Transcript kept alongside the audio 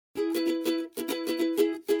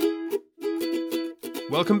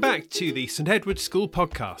Welcome back to the St Edward's School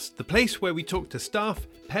podcast, the place where we talk to staff,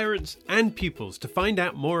 parents and pupils to find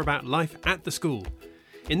out more about life at the school.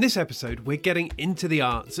 In this episode, we're getting into the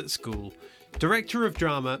arts at school. Director of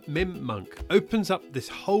Drama Mim Monk opens up this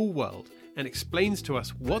whole world and explains to us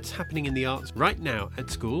what's happening in the arts right now at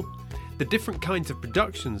school, the different kinds of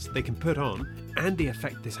productions they can put on and the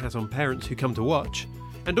effect this has on parents who come to watch,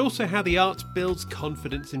 and also how the arts builds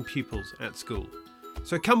confidence in pupils at school.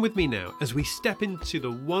 So come with me now as we step into the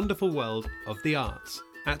wonderful world of the arts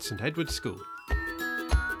at St Edward's School.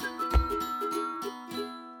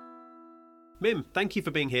 Mim, thank you for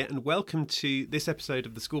being here and welcome to this episode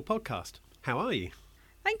of the school podcast. How are you?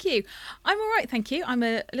 Thank you. I'm all right, thank you. I'm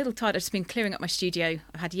a little tired. I've just been clearing up my studio.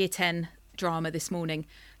 I've had Year 10 drama this morning.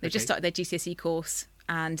 They've just started their GCSE course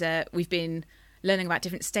and we've been learning about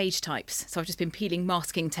different stage types. So I've just been peeling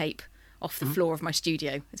masking tape off the floor of my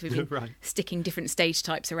studio as we've been sticking different stage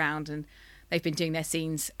types around, and they've been doing their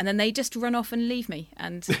scenes. And then they just run off and leave me.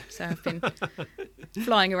 And so I've been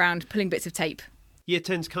flying around, pulling bits of tape. Year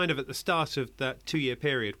 10's kind of at the start of that 2-year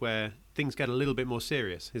period where things get a little bit more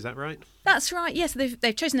serious. Is that right? That's right, yes.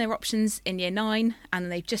 They've chosen their options in Year 9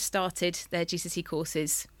 and they've just started their GCSE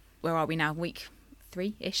courses. Where are we now? Week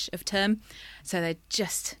 3-ish of term. So they're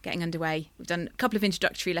just getting underway. We've done a couple of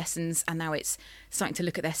introductory lessons and now it's starting to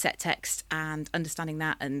look at their set text and understanding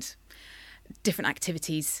that and different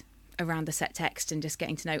activities around the set text and just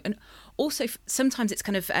getting to know. And also sometimes it's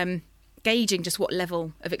kind of gauging just what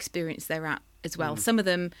level of experience they're at as well. Some of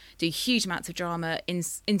them do huge amounts of drama in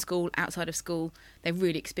school, outside of school. They're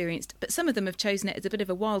really experienced. But some of them have chosen it as a bit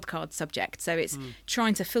of a wild card subject. So it's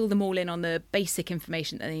trying to fill them all in on the basic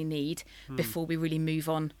information that they need before we really move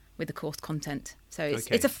on with the course content. So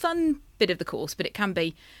it's a fun bit of the course, but it can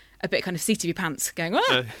be a bit kind of seat of your pants going,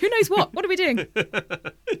 who knows what? What are we doing?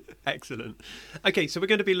 Excellent. Okay, so we're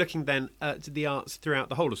going to be looking then at the arts throughout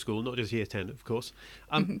the whole of school, not just Year 10, of course.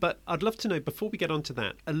 But I'd love to know, before we get on to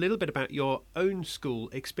that, a little bit about your own school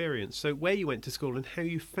experience. So where you went to school and how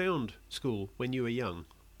you found school when you were young.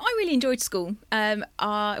 I really enjoyed school.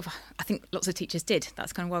 I think lots of teachers did.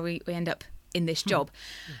 That's kind of why we end up in this job.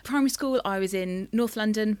 Primary school, I was in North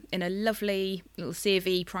London in a lovely little C of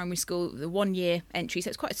E primary school, the 1-year entry. So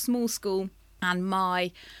it's quite a small school. And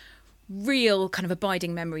my real kind of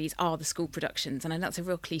abiding memories are the school productions. And I know that's a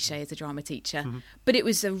real cliche as a drama teacher, but it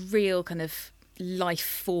was a real kind of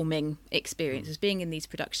life-forming experience as being in these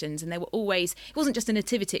productions. And they were always, it wasn't just a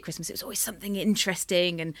nativity at Christmas, it was always something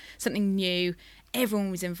interesting and something new.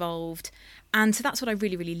 Everyone was involved. And so that's what I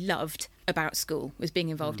really, really loved about school, was being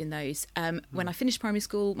involved in those. When I finished primary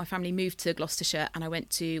school, my family moved to Gloucestershire and I went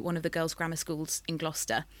to one of the girls' grammar schools in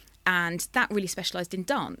Gloucester. And that really specialised in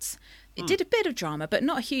dance. It did a bit of drama, but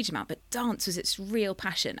not a huge amount. But dance was its real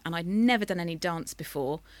passion. And I'd never done any dance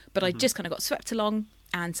before, but I just kind of got swept along.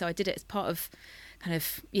 And so I did it as part of kind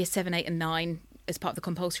of Year 7, 8 and 9 as part of the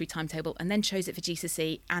compulsory timetable, and then chose it for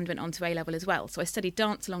GCSE and went on to A-level as well. So I studied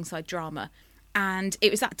dance alongside drama. And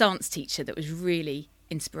it was that dance teacher that was really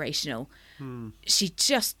inspirational. She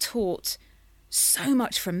just taught so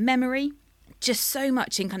much from memory, just so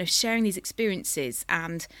much in kind of sharing these experiences.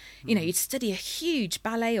 And, you know, you'd study a huge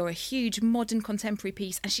ballet or a huge modern contemporary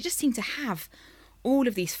piece, and she just seemed to have all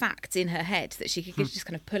of these facts in her head that she could just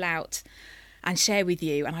kind of pull out and share with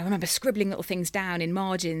you. And I remember scribbling little things down in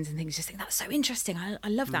margins and things, just think that's so interesting. I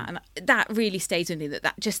love that. And that really stays with me,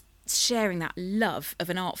 that just sharing that love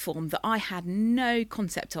of an art form that I had no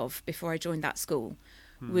concept of before I joined that school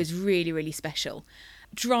was really, really special.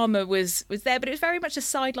 Drama was there, but it was very much a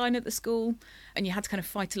sideline at the school and you had to kind of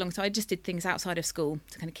fight along. So I just did things outside of school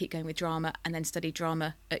to kind of keep going with drama and then studied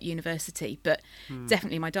drama at university. But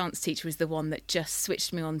definitely my dance teacher was the one that just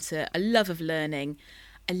switched me on to a love of learning,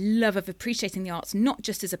 a love of appreciating the arts, not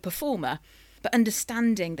just as a performer, but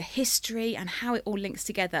understanding the history and how it all links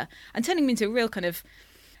together and turning me into a real kind of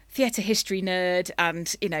theatre history nerd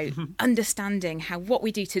and, you know, understanding how what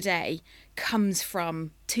we do today comes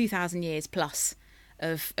from 2,000 years plus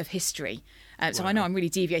of history. So I know I'm really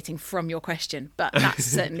deviating from your question, but that's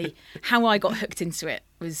certainly how I got hooked into it,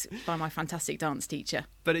 was by my fantastic dance teacher.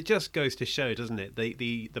 But it just goes to show, doesn't it,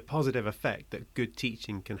 the positive effect that good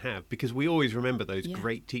teaching can have, because we always remember those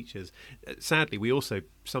great teachers. Sadly, we also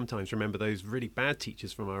sometimes remember those really bad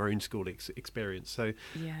teachers from our own school experience. So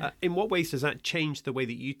in what ways does that change the way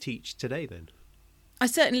that you teach today then? I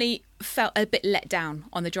certainly felt a bit let down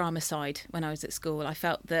on the drama side when I was at school. I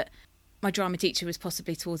felt that my drama teacher was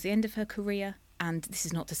possibly towards the end of her career. And this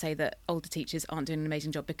is not to say that older teachers aren't doing an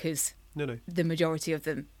amazing job, because the majority of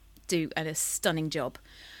them do a stunning job.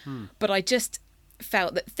 But I just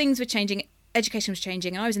felt that things were changing, education was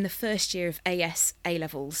changing, and I was in the first year of AS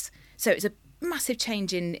A-levels. So it was a massive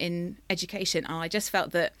change in education, and I just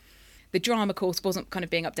felt that the drama course wasn't kind of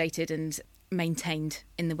being updated and maintained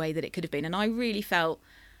in the way that it could have been. And I really felt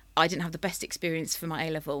I didn't have the best experience for my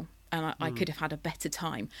A-level, and I could have had a better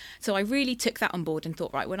time. So I really took that on board and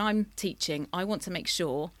thought, right, when I'm teaching, I want to make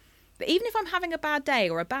sure that even if I'm having a bad day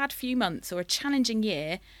or a bad few months or a challenging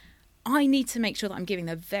year, I need to make sure that I'm giving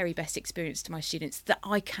the very best experience to my students that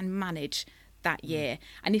I can manage that year.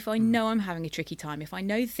 And if I know I'm having a tricky time, if I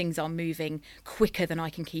know things are moving quicker than I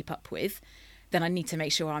can keep up with, then I need to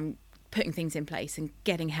make sure I'm putting things in place and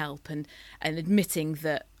getting help and admitting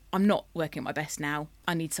that I'm not working at my best now.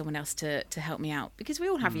 I need someone else to help me out, because we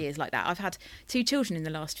all have years like that. I've had 2 children in the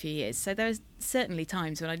last few years, so there's certainly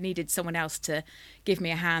times when I needed someone else to give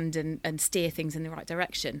me a hand and steer things in the right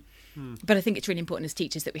direction. But I think it's really important as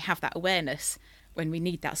teachers that we have that awareness when we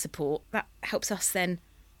need that support. That helps us then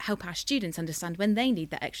help our students understand when they need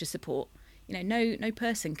that extra support. You know, no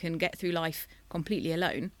person can get through life completely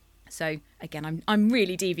alone. So again, I'm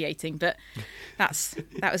really deviating, but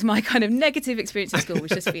that was my kind of negative experience at school,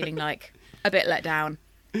 was just feeling like a bit let down.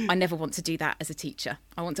 I never want to do that as a teacher.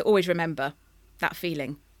 I want to always remember that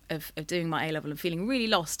feeling of doing my A-level and feeling really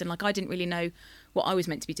lost and like I didn't really know what I was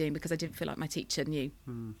meant to be doing, because I didn't feel like my teacher knew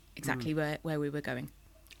exactly where we were going.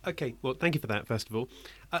 Okay, well, thank you for that, first of all.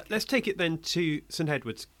 Let's take it then to St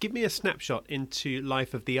Edward's. Give me a snapshot into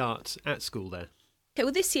life of the arts at school there. Okay,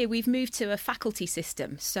 well, this year we've moved to a faculty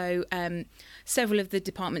system. So several of the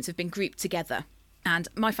departments have been grouped together. And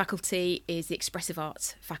my faculty is the expressive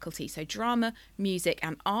arts faculty. So drama, music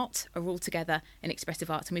and art are all together in expressive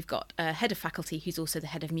arts. And we've got a head of faculty who's also the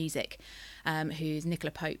head of music, who's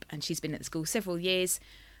Nicola Pope. And she's been at the school several years,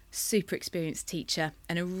 super experienced teacher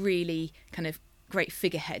and a really kind of great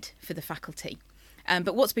figurehead for the faculty.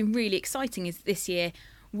 But what's been really exciting is this year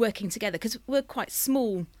working together, because we're quite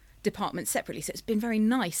small departments separately. So it's been very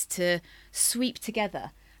nice to sweep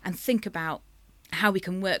together and think about how we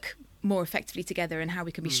can work more effectively together and how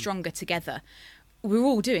we can be stronger together. We're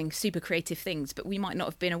all doing super creative things, but we might not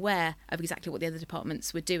have been aware of exactly what the other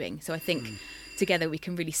departments were doing. So I think together we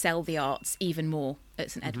can really sell the arts even more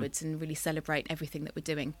at St Edward's and really celebrate everything that we're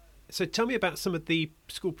doing. So tell me about some of the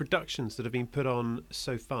school productions that have been put on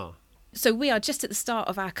so far. So we are just at the start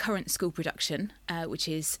of our current school production, which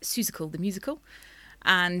is Seussical the Musical.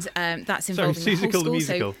 And that's involving the whole school. The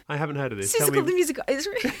Musical. So, I haven't heard of this. Seussical the Musical.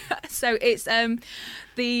 So it's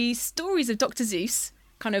the stories of Dr. Seuss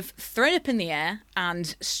kind of thrown up in the air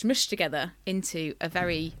and smushed together into a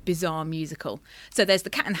very bizarre musical. So there's the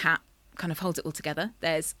Cat in the Hat, kind of holds it all together.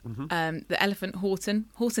 There's the elephant Horton.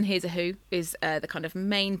 Horton Hears a Who is the kind of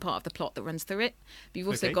main part of the plot that runs through it. But you've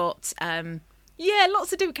also got,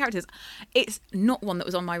 lots of different characters. It's not one that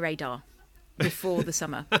was on my radar before the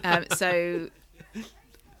summer. So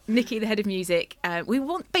Nikki, the head of music, we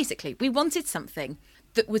wanted something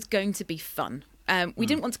that was going to be fun. We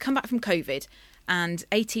didn't want to come back from COVID and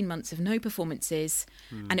 18 months of no performances,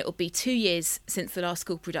 and it will be 2 years since the last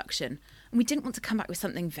school production. And we didn't want to come back with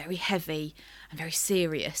something very heavy and very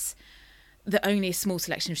serious that only a small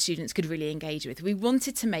selection of students could really engage with. We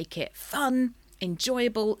wanted to make it fun,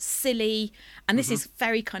 enjoyable, silly, and this is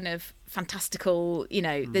very kind of fantastical,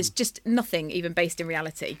 there's just nothing even based in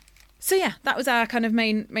reality. So yeah, that was our kind of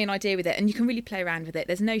main idea with it, and you can really play around with it.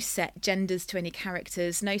 There's no set genders to any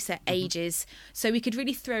characters, no set ages, so we could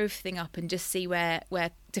really throw everything up and just see where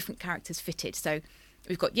different characters fitted. So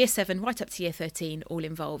we've got year 7 right up to year 13 all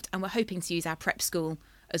involved, and we're hoping to use our prep school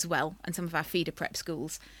as well and some of our feeder prep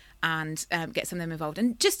schools and get some of them involved.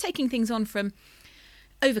 And just taking things on from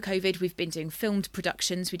over COVID, we've been doing filmed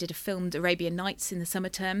productions. We did a filmed Arabian Nights in the summer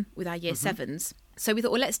term with our year 7s. So we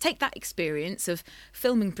thought, well, let's take that experience of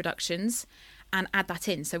filming productions and add that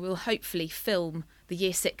in. So we'll hopefully film the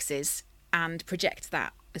year 6s and project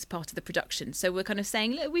that as part of the production. So we're kind of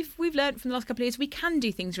saying, look, we've learned from the last couple of years, we can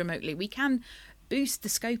do things remotely. We can boost the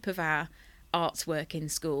scope of our arts work in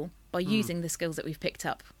school by using the skills that we've picked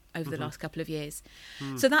up over the last couple of years.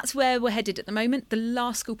 So that's where we're headed at the moment. The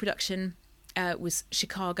last school production was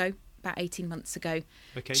Chicago about 18 months ago,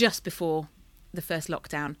 just before the first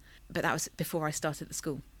lockdown. But that was before I started at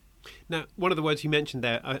school. Now, one of the words you mentioned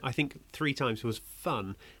there, I think 3 times, was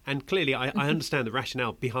fun. And clearly, I understand the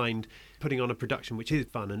rationale behind putting on a production which is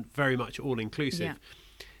fun and very much all-inclusive. Yeah.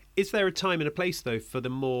 Is there a time and a place, though, for the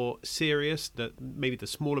more serious, maybe the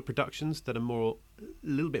smaller productions that are a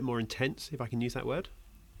little bit more intense, if I can use that word?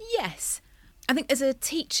 Yes. I think as a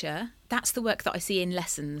teacher, that's the work that I see in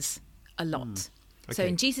lessons a lot. So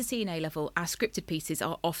in GCSE and A-level, our scripted pieces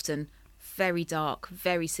are often very dark,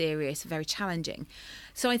 very serious, very challenging.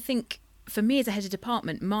 So I think for me as a head of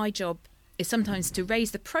department, my job is sometimes to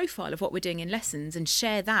raise the profile of what we're doing in lessons and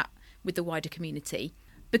share that with the wider community,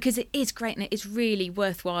 because it is great and it is really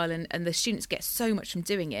worthwhile, and the students get so much from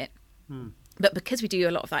doing it. But because we do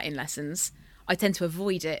a lot of that in lessons, I tend to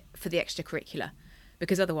avoid it for the extracurricular,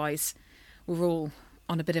 because otherwise we're all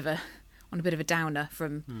on a bit of a downer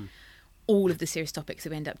from all of the serious topics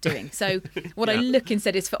that we end up doing. So what I look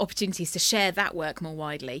instead is for opportunities to share that work more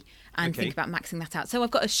widely and think about maxing that out. So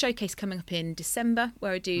I've got a showcase coming up in December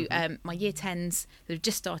where I do my year 10s that have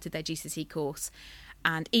just started their GCSE course.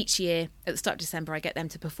 And each year at the start of December, I get them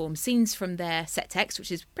to perform scenes from their set text,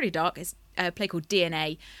 which is pretty dark. It's a play called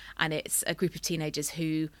DNA, and it's a group of teenagers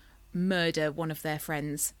who murder one of their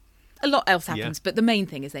friends. A lot else happens, but the main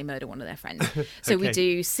thing is they murder one of their friends. So we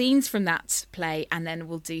do scenes from that play, and then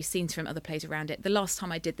we'll do scenes from other plays around it. The last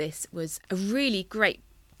time I did this was a really great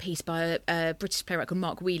piece by a British playwright called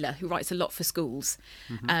Mark Wheeler, who writes a lot for schools.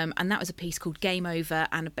 And that was a piece called Game Over,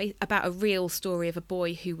 and about a real story of a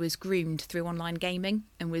boy who was groomed through online gaming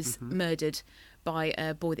and was murdered by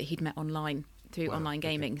a boy that he'd met online through online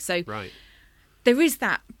gaming. So there is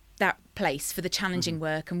that place for the challenging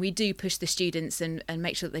work, and we do push the students and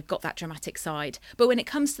make sure that they've got that dramatic side. But when it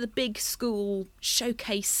comes to the big school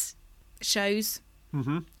showcase shows,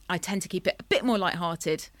 I tend to keep it a bit more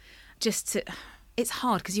lighthearted. It's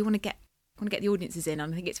hard because you want to get the audiences in,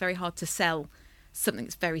 and I think it's very hard to sell something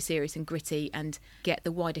that's very serious and gritty and get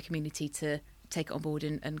the wider community to take it on board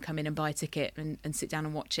and come in and buy a ticket and sit down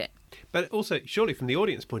and watch it. But also, surely from the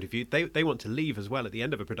audience point of view, they want to leave as well at the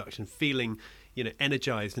end of a production feeling,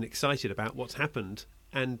 energised and excited about what's happened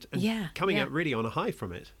and coming out really on a high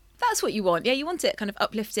from it. That's what you want. Yeah, you want it kind of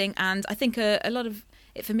uplifting, and I think a lot of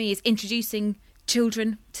it for me is introducing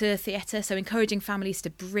children to theatre, so encouraging families to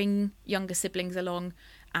bring younger siblings along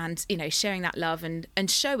and, sharing that love and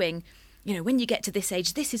showing, when you get to this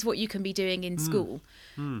age, this is what you can be doing in school.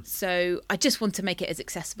 So I just want to make it as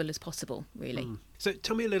accessible as possible, really. So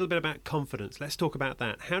tell me a little bit about confidence. Let's talk about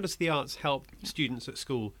that. How does the arts help students at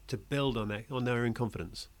school to build on their own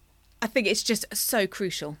confidence? I think it's just so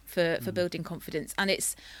crucial for building confidence, and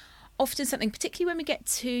it's often something, particularly when we get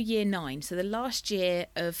to year 9, so the last year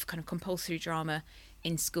of kind of compulsory drama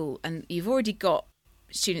in school, and you've already got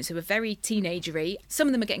students who are very teenagery. Some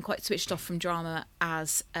of them are getting quite switched off from drama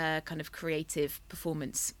as a kind of creative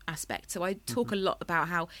performance aspect. So I talk a lot about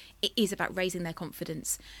how it is about raising their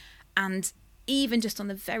confidence, and even just on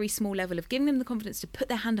the very small level of giving them the confidence to put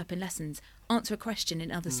their hand up in lessons, answer a question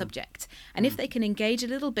in other subject. And if they can engage a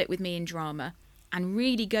little bit with me in drama and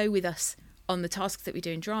really go with us on the tasks that we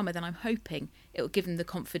do in drama, then I'm hoping it will give them the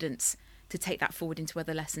confidence to take that forward into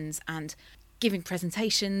other lessons and giving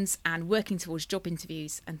presentations and working towards job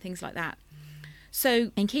interviews and things like that.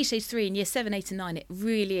 So in Key Stage 3, in year 7, 8 and 9, it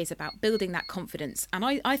really is about building that confidence. And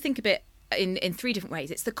I think of it in 3 different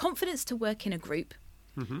ways. It's the confidence to work in a group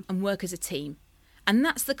and work as a team. And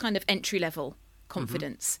that's the kind of entry-level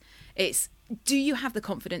confidence. It's, do you have the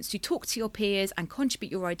confidence to talk to your peers and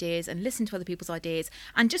contribute your ideas and listen to other people's ideas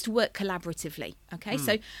and just work collaboratively? Okay,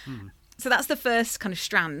 so that's the first kind of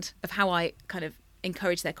strand of how I kind of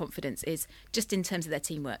encourage their confidence, is just in terms of their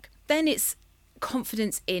teamwork. Then it's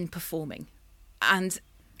confidence in performing. And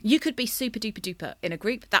you could be super duper duper in a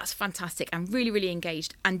group, that's fantastic, and really, really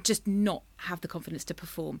engaged, and just not have the confidence to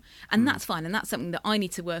perform. And that's fine, and that's something that I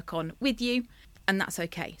need to work on with you, and that's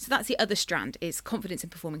okay. So that's the other strand, is confidence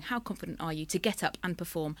in performing. How confident are you to get up and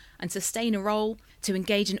perform and sustain a role, to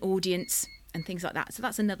engage an audience and things like that? So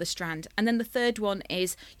that's another strand. And then the third one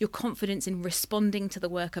is your confidence in responding to the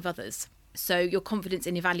work of others. So your confidence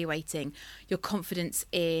in evaluating, your confidence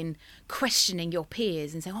in questioning your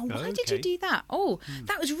peers and saying, why did you do that?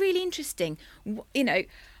 That was really interesting. Would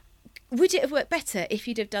it have worked better if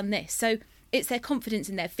you'd have done this? So it's their confidence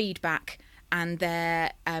in their feedback and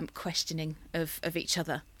their questioning of each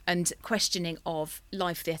other and questioning of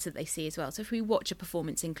live theatre that they see as well. So if we watch a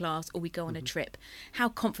performance in class or we go on a trip, how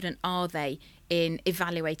confident are they in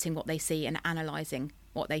evaluating what they see and analysing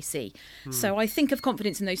what they see? So I think of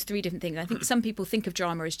confidence in those 3 different things. I think some people think of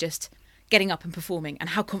drama as just getting up and performing, and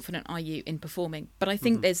how confident are you in performing? But I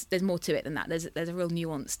think there's more to it than that. There's a real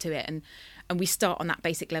nuance to it, and we start on that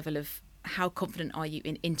basic level of how confident are you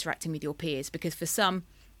in interacting with your peers, because for some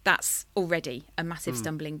that's already a massive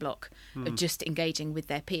stumbling block of just engaging with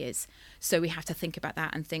their peers. So we have to think about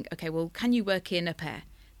that and think, okay, well, can you work in a pair?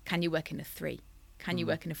 Can you work in a 3? Can you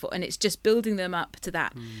work in a 4? And it's just building them up to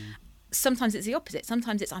that. Sometimes it's the opposite.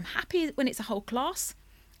 Sometimes it's, I'm happy when it's a whole class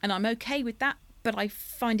and I'm okay with that, but I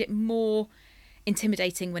find it more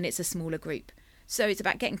intimidating when it's a smaller group. So it's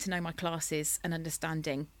about getting to know my classes and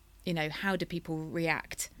understanding, how do people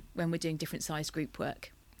react when we're doing different sized group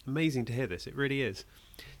work. Amazing to hear this. It really is.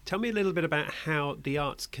 Tell me a little bit about how the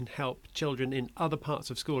arts can help children in other parts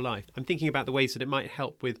of school life. I'm thinking about the ways that it might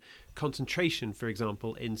help with concentration, for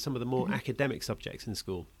example, in some of the more academic subjects in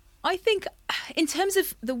school. I think in terms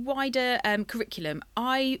of the wider curriculum,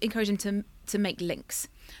 I encourage them to make links.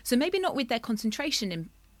 So maybe not with their concentration in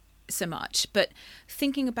so much, but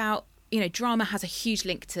thinking about, drama has a huge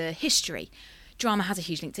link to history. Drama has a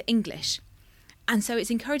huge link to English. And so it's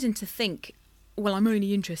encouraging to think, well, I'm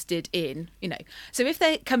only interested in, So if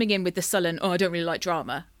they're coming in with the sullen, I don't really like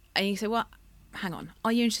drama, and you say, well, hang on,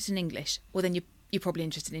 are you interested in English? Well, then you're probably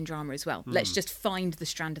interested in drama as well. Let's just find the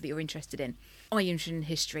strand that you're interested in. Are you interested in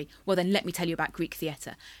history? Well, then let me tell you about Greek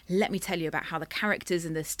theatre. Let me tell you about how the characters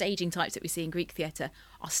and the staging types that we see in Greek theatre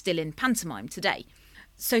are still in pantomime today.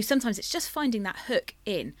 So sometimes it's just finding that hook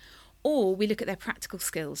in. Or we look at their practical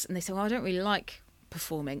skills and they say, well, I don't really like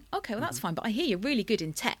performing. Okay, well, that's fine, but I hear you're really good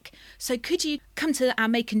in tech. So could you come to our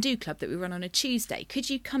Make and Do Club that we run on a Tuesday? Could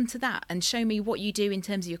you come to that and show me what you do in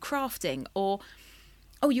terms of your crafting? Or,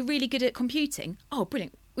 oh, you're really good at computing. Oh,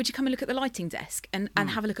 brilliant. Would you come and look at the lighting desk and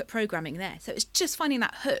have a look at programming there? So it's just finding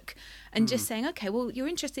that hook and just saying, okay, well, you're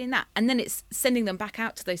interested in that. And then it's sending them back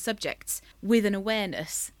out to those subjects with an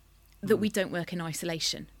awareness that we don't work in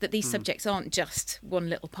isolation, that these subjects aren't just one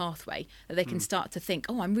little pathway, that they can start to think,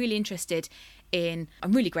 oh, I'm really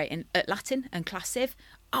great at Latin and Class Civ.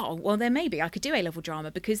 Oh, well, then maybe I could do A-level drama,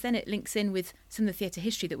 because then it links in with some of the theatre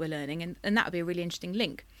history that we're learning, and that would be a really interesting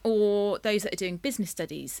link. Or those that are doing business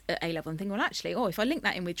studies at A-level and think, well, actually, if I link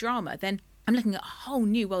that in with drama, then I'm looking at a whole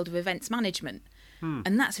new world of events management.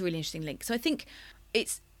 And that's a really interesting link. So I think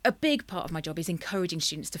it's a big part of my job is encouraging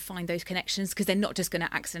students to find those connections, because they're not just going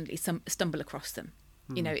to accidentally stumble across them.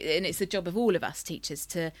 And it's the job of all of us teachers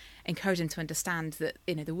to encourage them to understand that,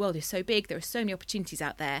 the world is so big, there are so many opportunities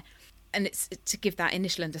out there, and it's to give that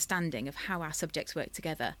initial understanding of how our subjects work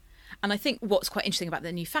together. And I think what's quite interesting about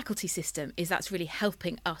the new faculty system is that's really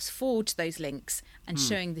helping us forge those links and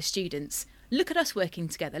showing the students, look at us working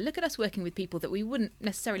together, look at us working with people that we wouldn't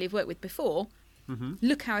necessarily have worked with before.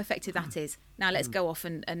 Look how effective that is. Now let's go off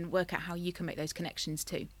and work out how you can make those connections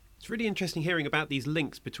too. It's really interesting hearing about these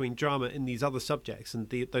links between drama and these other subjects and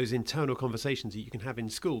those internal conversations that you can have in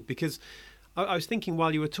school, because I was thinking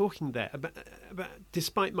while you were talking there about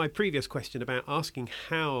despite my previous question about asking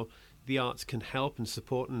how the arts can help and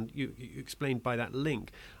support, and you explained by that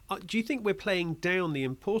link, do you think we're playing down the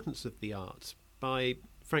importance of the arts by,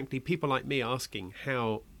 frankly, people like me asking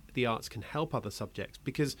how the arts can help other subjects?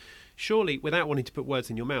 Because surely, without wanting to put words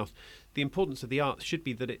in your mouth, the importance of the arts should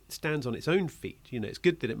be that it stands on its own feet. It's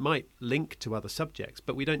good that it might link to other subjects,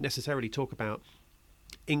 but we don't necessarily talk about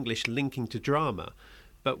English linking to drama,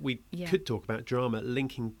 but we could talk about drama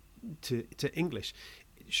linking to English.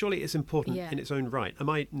 Surely it's important in its own right. Am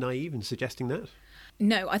I naive in suggesting that?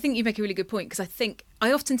 No, I think you make a really good point, because I think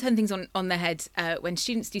I often turn things on their head when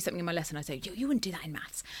students do something in my lesson. I say, you wouldn't do that in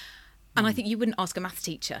maths. And I think you wouldn't ask a maths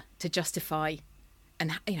teacher to justify,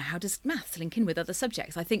 and how does maths link in with other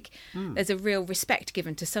subjects? I think there's a real respect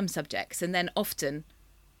given to some subjects, and then often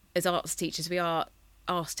as arts teachers we are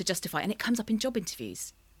asked to justify, and it comes up in job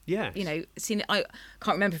interviews. Yeah, I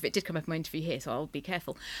can't remember if it did come up in my interview here, so I'll be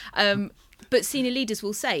careful. But senior leaders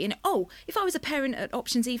will say, if I was a parent at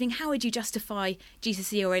options evening, how would you justify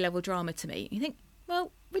GCSE or A-level drama to me? And you think,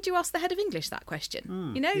 well, would you ask the head of English that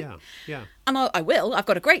question? Yeah. And I will. I've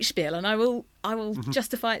got a great spiel, and I will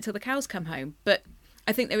justify it till the cows come home. But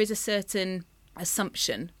I think there is a certain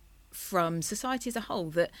assumption from society as a whole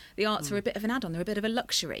that the arts are a bit of an add-on, they're a bit of a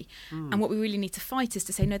luxury. And what we really need to fight is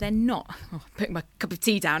to say, no, they're not. Putting my cup of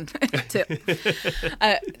tea down.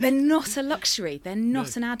 They're not a luxury. They're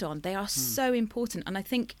not an add-on. They are so important. And I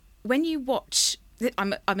think when you watch...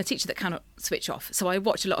 I'm a teacher that cannot switch off, so I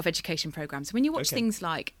watch a lot of education programmes. When you watch things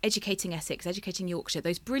like Educating Essex, Educating Yorkshire,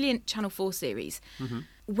 those brilliant Channel 4 series,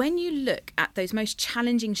 when you look at those most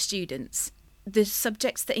challenging students, the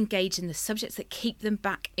subjects that engage in, the subjects that keep them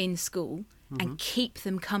back in school and keep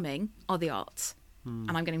them coming are the arts.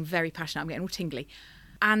 And I'm getting very passionate, I'm getting all tingly.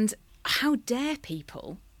 And how dare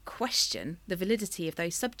people question the validity of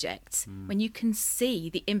those subjects when you can see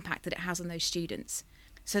the impact that it has on those students?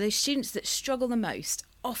 So those students that struggle the most,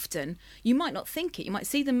 often, you might not think it. You might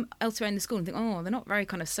see them elsewhere in the school and think, they're not very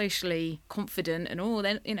kind of socially confident, and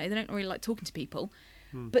they don't really like talking to people.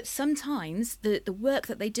 But sometimes the work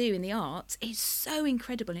that they do in the arts is so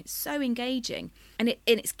incredible, and it's so engaging, and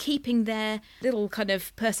it's keeping their little kind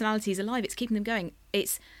of personalities alive. It's keeping them going.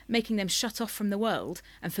 It's making them shut off from the world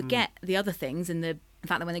and forget the other things, and the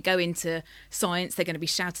fact that when they go into science, they're going to be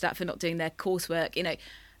shouted at for not doing their coursework,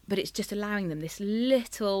 But it's just allowing them this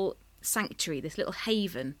little sanctuary, this little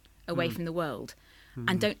haven away from the world.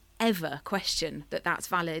 and don't ever question that that's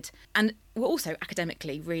valid. And we're also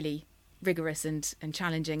academically really rigorous and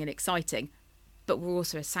challenging and exciting, but we're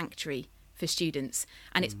also a sanctuary for students,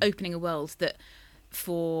 and it's opening a world that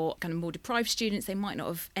for kind of more deprived students, they might not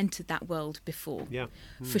have entered that world before.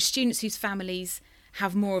 For students whose families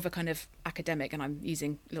have more of a kind of academic, and I'm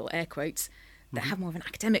using little air quotes, that have more of an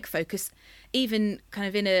academic focus, even kind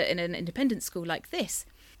of in an independent school like this,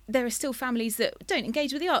 there are still families that don't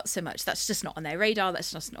engage with the arts so much. That's just not on their radar.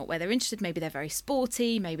 That's just not where they're interested. Maybe they're very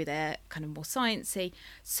sporty. Maybe they're kind of more sciencey.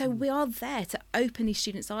 So we are there to open these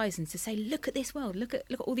students' eyes and to say, look at this world. Look at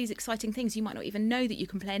all these exciting things. You might not even know that you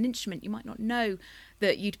can play an instrument. You might not know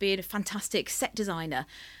that you'd be a fantastic set designer.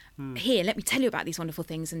 Here, let me tell you about these wonderful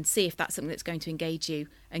things and see if that's something that's going to engage you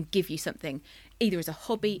and give you something, either as a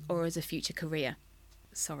hobby or as a future career.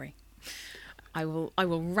 Sorry. I will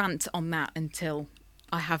rant on that until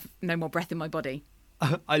I have no more breath in my body.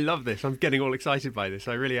 I love this. I'm getting all excited by this.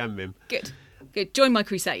 I really am, Mim. Good. Join my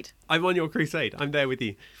crusade. I'm on your crusade. I'm there with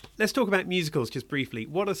you. Let's talk about musicals just briefly.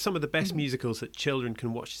 What are some of the best musicals that children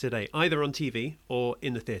can watch today, either on TV or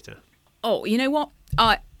in the theatre? Oh, you know what?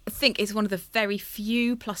 I think it's one of the very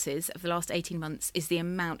few pluses of the last 18 months is the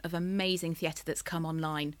amount of amazing theatre that's come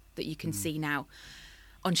online that you can see now.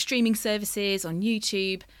 On streaming services, on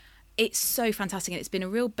YouTube. It's so fantastic, and it's been a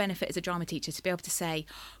real benefit as a drama teacher to be able to say,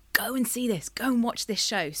 go and see this, go and watch this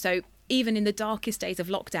show. So even in the darkest days of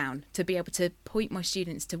lockdown, to be able to point my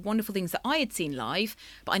students to wonderful things that I had seen live,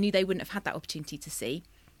 but I knew they wouldn't have had that opportunity to see.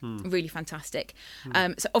 Really fantastic.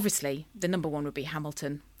 So obviously the number one would be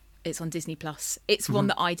Hamilton. It's on Disney+. It's one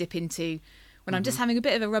that I dip into when I'm just having a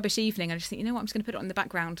bit of a rubbish evening. I just think, you know what, I'm just going to put it on in the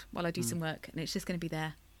background while I do some work, and it's just going to be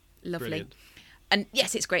there. Lovely. Brilliant. And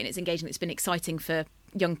yes, it's great and it's engaging. It's been exciting for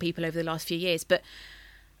young people over the last few years. But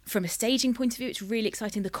from a staging point of view, it's really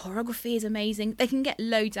exciting. The choreography is amazing. They can get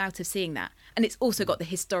loads out of seeing that. And it's also got the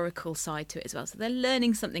historical side to it as well. So they're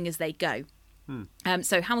learning something as they go.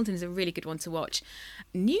 So Hamilton is a really good one to watch.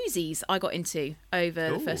 Newsies I got into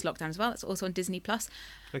over the first lockdown as well. That's also on Disney+.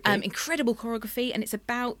 Okay. Incredible choreography, and it's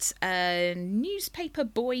about a newspaper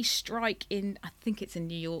boy strike I think it's in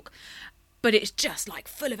New York. But it's just like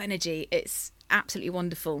full of energy. It's absolutely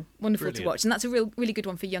wonderful to watch, and that's a really good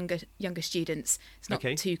one for younger students. It's not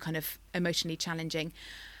too kind of emotionally challenging.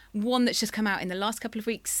 One that's just come out in the last couple of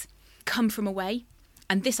weeks, Come From Away,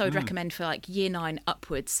 and this I would recommend for like year 9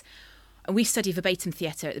 upwards. And we study verbatim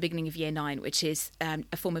theatre at the beginning of year 9, which is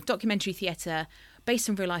a form of documentary theatre based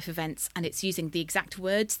on real life events, and it's using the exact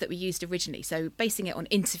words that were used originally. So basing it on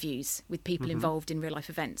interviews with people involved in real life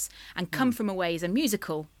events. And Come From Away is a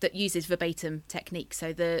musical that uses verbatim technique.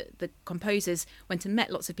 So the composers went and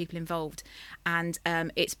met lots of people involved, and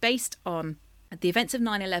it's based on the events of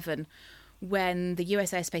 9/11, when the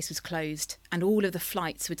US airspace was closed and all of the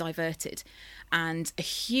flights were diverted, and a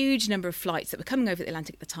huge number of flights that were coming over the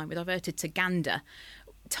Atlantic at the time were diverted to Gander,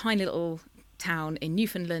 tiny little town in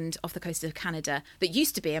Newfoundland off the coast of Canada that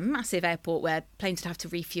used to be a massive airport where planes would have to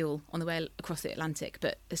refuel on the way across the Atlantic,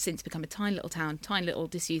 but has since become a tiny little town, tiny little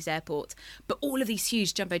disused airport. But all of these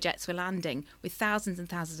huge jumbo jets were landing with thousands and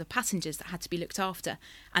thousands of passengers that had to be looked after,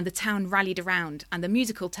 and the town rallied around, and the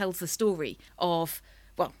musical tells the story of,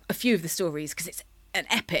 well, a few of the stories, because it's an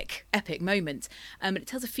epic moment. And it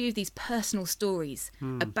tells a few of these personal stories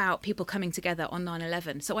about people coming together on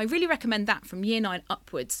 9/11. So I really recommend that from year 9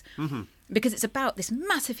 upwards, because it's about this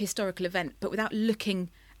massive historical event, but without looking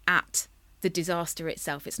at the disaster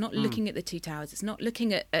itself. It's not looking at the two towers. It's not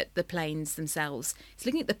looking at the planes themselves. It's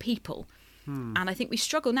looking at the people. And I think we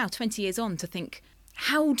struggle now, 20 years on, to think,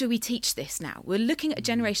 how do we teach this now? We're looking at a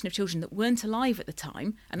generation of children that weren't alive at the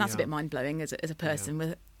time, and that's a bit mind-blowing as a person.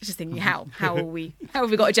 We're just thinking, how have we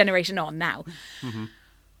got a generation on now?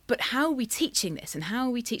 But how are we teaching this, and how are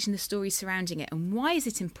we teaching the stories surrounding it, and why is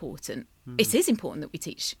it important? It is important that we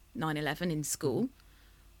teach 9/11 in school,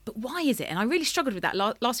 but why is it? And I really struggled with that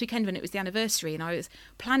last weekend when it was the anniversary, and I was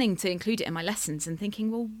planning to include it in my lessons and thinking,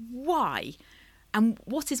 well, why? And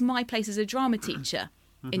what is my place as a drama teacher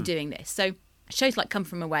in doing this? So shows like Come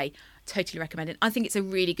From Away, totally recommend it. I think it's a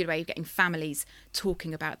really good way of getting families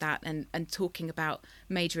talking about that and talking about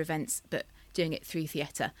major events, but doing it through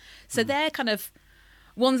theatre. So they're kind of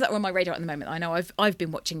ones that are on my radar at the moment. I know I've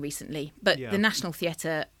been watching recently, but the National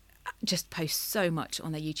Theatre just posts so much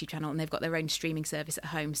on their YouTube channel, and they've got their own streaming service at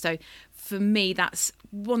home. So for me, that's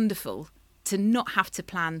wonderful to not have to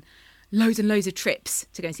plan loads and loads of trips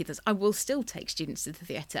to go and see this. I will still take students to the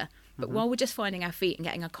theatre, but while we're just finding our feet and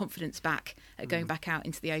getting our confidence back at going back out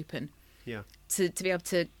into the open, to be able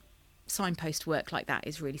to signpost work like that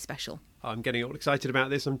is really special. I'm getting all excited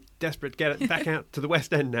about this. I'm desperate to get back out to the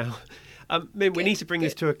West End now. Mim, we need to bring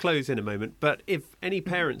this to a close in a moment, but if any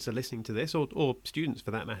parents are listening to this, or students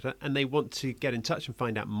for that matter, and they want to get in touch and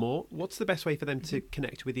find out more, what's the best way for them to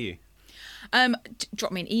connect with you?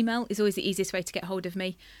 Drop me an email is always the easiest way to get hold of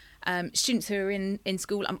me. Students who are in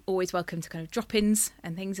school, I'm always welcome to kind of drop-ins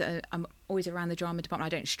and things. I'm always around the drama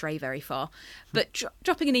department. I don't stray very far. But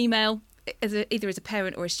dropping an email, either as a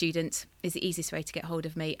parent or a student, is the easiest way to get hold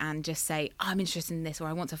of me and just say, I'm interested in this, or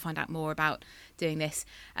I want to find out more about doing this.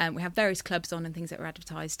 We have various clubs on and things that are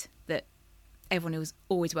advertised that everyone is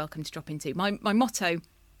always welcome to drop into. My motto,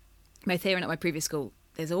 both here and at my previous school,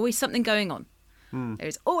 there's always something going on. There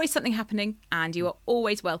is always something happening, and you are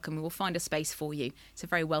always welcome. We will find a space for you. It's a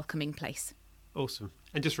very welcoming place. Awesome.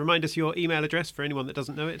 And just remind us your email address for anyone that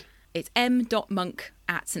doesn't know it. It's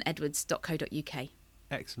m.monk@stedwards.co.uk.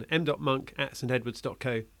 Excellent.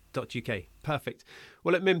 m.monk@stedwards.co.uk. Perfect.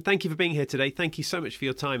 Well, look, Mim, thank you for being here today. Thank you so much for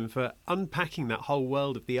your time and for unpacking that whole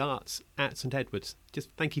world of the arts at St Edward's. Just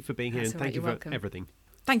thank you for being here, and thank you for everything.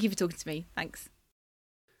 Thank you for talking to me. Thanks.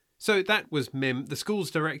 So that was Mim, the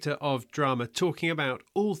school's director of drama, talking about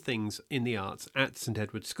all things in the arts at St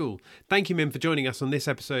Edward's School. Thank you, Mim, for joining us on this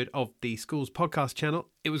episode of the school's podcast channel.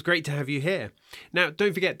 It was great to have you here. Now,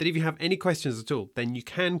 don't forget that if you have any questions at all, then you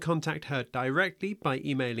can contact her directly by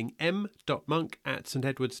emailing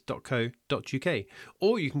m.monk@stedwards.co.uk,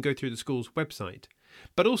 or you can go through the school's website.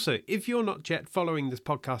 But also, if you're not yet following this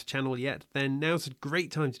podcast channel yet, then now's a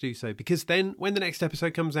great time to do so, because then when the next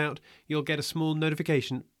episode comes out, you'll get a small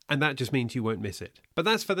notification, and that just means you won't miss it. But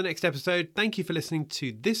that's for the next episode. Thank you for listening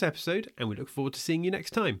to this episode, and we look forward to seeing you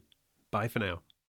next time. Bye for now.